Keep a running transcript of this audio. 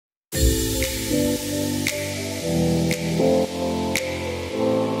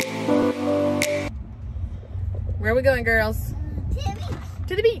Where are we going, girls?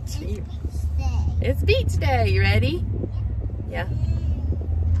 To the beach. It's beach day. You ready? Yeah.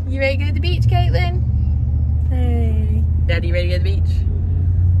 You ready to go to the beach, Caitlin? Hey. Daddy, you ready to go to the beach?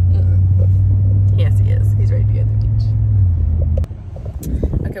 Yes, he is. He's ready to go to the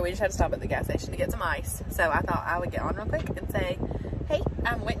beach. Okay, we just had to stop at the gas station to get some ice. So I thought I would get on real quick and say, hey,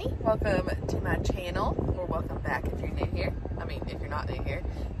 I'm Whitney. Welcome to my channel. Or welcome back if you're new here. I mean, if you're not new here.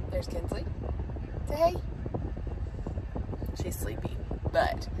 There's Kinsley. Say hey. She's sleepy.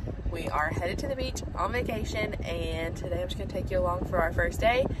 But we are headed to the beach on vacation, and today I'm just gonna take you along for our first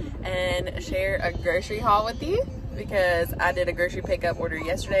day and share a grocery haul with you because I did a grocery pickup order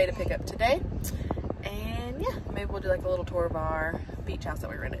yesterday to pick up today. And yeah, maybe we'll do like a little tour of our beach house that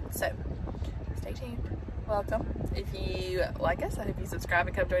we rented. So stay tuned. Welcome. If you like us, I hope you subscribe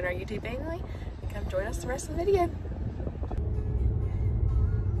and come join our YouTube family and come join us the rest of the video.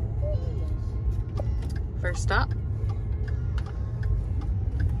 First stop.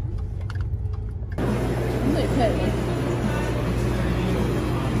 Look, Caitlin.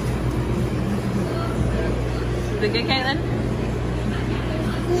 Is it good, Caitlin?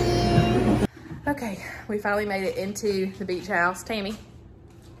 Okay, we finally made it into the beach house. Tammy.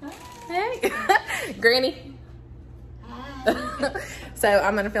 Hey. Granny. So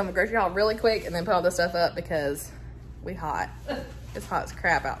I'm gonna film a grocery haul really quick and then put all this stuff up because we hot. It's hot as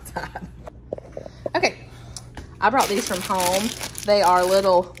crap outside. Okay, I brought these from home. They are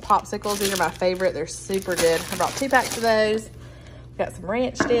little popsicles. These are my favorite. They're super good. I brought 2 packs of those. Got some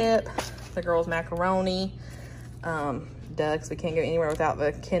ranch dip, the girls macaroni, ducks. We can't go anywhere without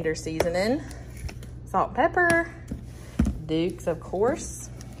the Kinder seasoning. Salt and pepper, Dukes, of course.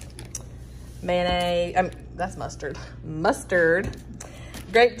 Mayonnaise, that's mustard. Mustard,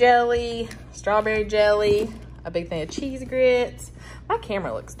 grape jelly, strawberry jelly, a big thing of cheese grits. My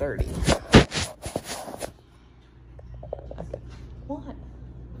camera looks dirty. What?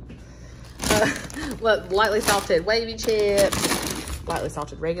 Look, lightly salted wavy chips, lightly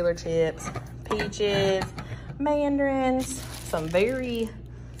salted regular chips, peaches, mandarins, some very,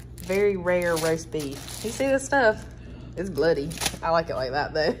 very rare roast beef. You see this stuff? It's bloody. I like it like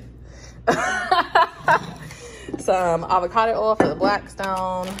that though. Some avocado oil for the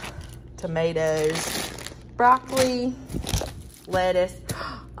Blackstone, tomatoes, broccoli, lettuce.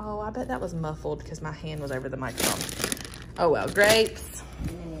 Oh, I bet that was muffled because my hand was over the microphone. Oh well, grapes,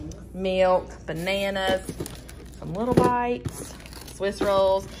 milk, bananas, some little bites, Swiss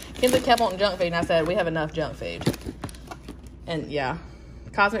rolls. Kinsley kept wanting junk food and I said, we have enough junk food. And yeah,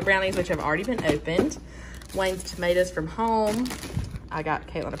 Cosmic brownies, which have already been opened. Wayne's tomatoes from home. I got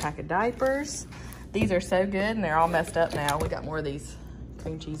Caitlin a pack of diapers. These are so good and they're all messed up now. We got more of these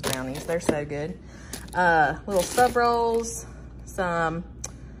cream cheese brownies. They're so good. Little sub rolls, some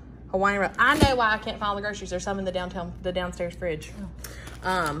Hawaiian roll. I know why I can't find all the groceries. There's some in the downstairs fridge.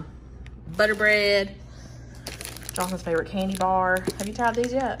 Butter bread, Jonathan's favorite candy bar. Have you tried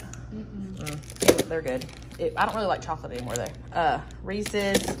these yet? They're good. I don't really like chocolate anymore though.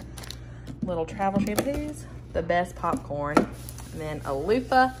 Reese's, little travel shampoos, the best popcorn, and then a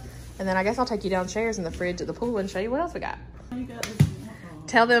loofah. And then I guess I'll take you downstairs in the fridge at the pool and show you what else we got.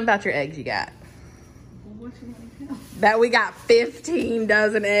 Tell them about your eggs you got. That we got 15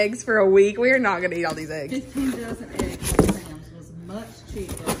 dozen eggs for a week. We are not gonna eat all these eggs. 15 dozen eggs at Sam's was much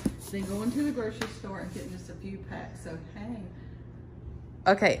cheaper than going to the grocery store and getting just a few packs. So, hey.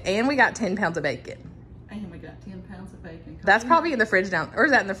 Okay, and we got 10 pounds of bacon. And we got 10 pounds of bacon. That's probably in the fridge down, or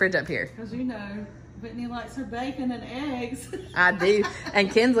is that in the fridge up here? Because you know, Whitney likes her bacon and eggs. I do.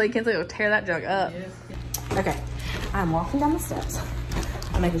 And Kinsley will tear that junk up. Yes. Okay, I'm walking down the steps.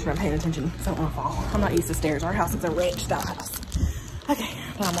 I'm making sure I'm paying attention so I don't want to fall. I'm not used to stairs. Our house is a ranch style house. Okay,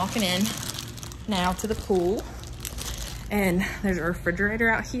 but I'm walking in now to the pool. And there's a refrigerator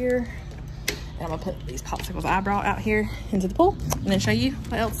out here. And I'm gonna put these popsicles I brought out here into the pool and then show you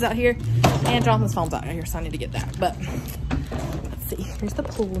what else is out here. And Jonathan's phone's out here, so I need to get that. But let's see, here's the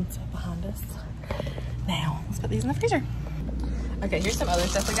pool and stuff behind us. Now, let's put these in the freezer. Okay, here's some other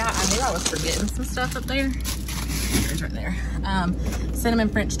stuff I got. I knew I was forgetting some stuff up there. There's right there. Cinnamon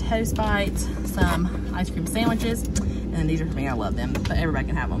French toast bites, some ice cream sandwiches, and these are for me. I love them, but everybody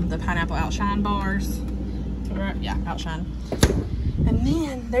can have them. The pineapple Outshine bars. Yeah, Outshine. And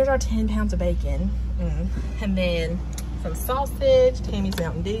then there's our 10 pounds of bacon. And then some sausage, Tammy's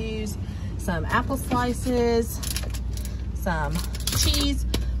Mountain Dews, some apple slices, some cheese,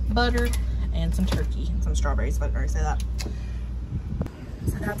 butter, and some turkey, and some strawberries, but I already said that.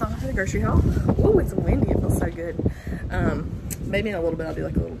 So that's all for the grocery haul. Ooh, it's windy, it feels so good. Maybe in a little bit I'll do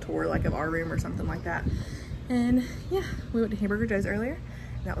like a little tour like of our room or something like that. And yeah, we went to Hamburger Joe's earlier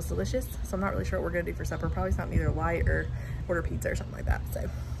And that was delicious. So I'm not really sure what we're gonna do for supper. Probably something either light or order pizza or something like that. So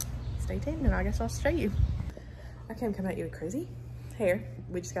stay tuned and I guess I'll show you. Okay, I'm coming at you with crazy hair.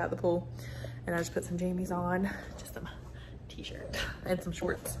 We just got out of the pool and I just put some jammies on, just some t-shirt and some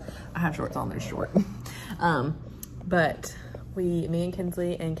shorts. I have shorts on, they're short. But me and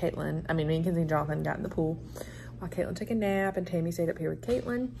Kinsley and Jonathan got in the pool while Caitlin took a nap and Tammy stayed up here with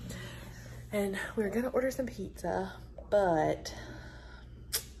Caitlin. And we were gonna order some pizza, but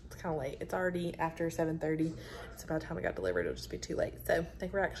it's kind of late. It's already after 7:30. It's about the time it got delivered, it'll just be too late. So I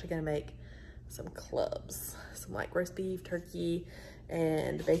think we're actually gonna make some clubs, some like roast beef, turkey,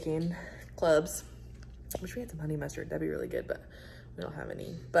 and bacon clubs. I wish we had some honey mustard, that'd be really good, but we don't have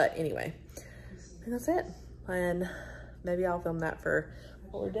any. But anyway, and that's it. And maybe I'll film that for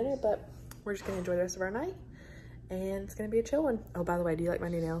our dinner, but we're just gonna enjoy the rest of our night and it's gonna be a chill one. Oh, by the way, do you like my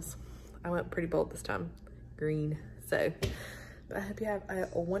new nails? I went pretty bold this time, green. So, but I hope you have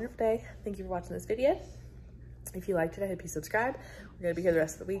a wonderful day. Thank you for watching this video. If you liked it, I hope you subscribe. We're gonna be here the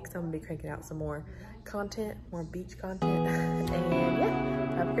rest of the week, so I'm gonna be cranking out some more content, more beach content. And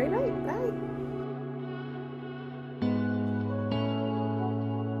yeah, have a great night, bye.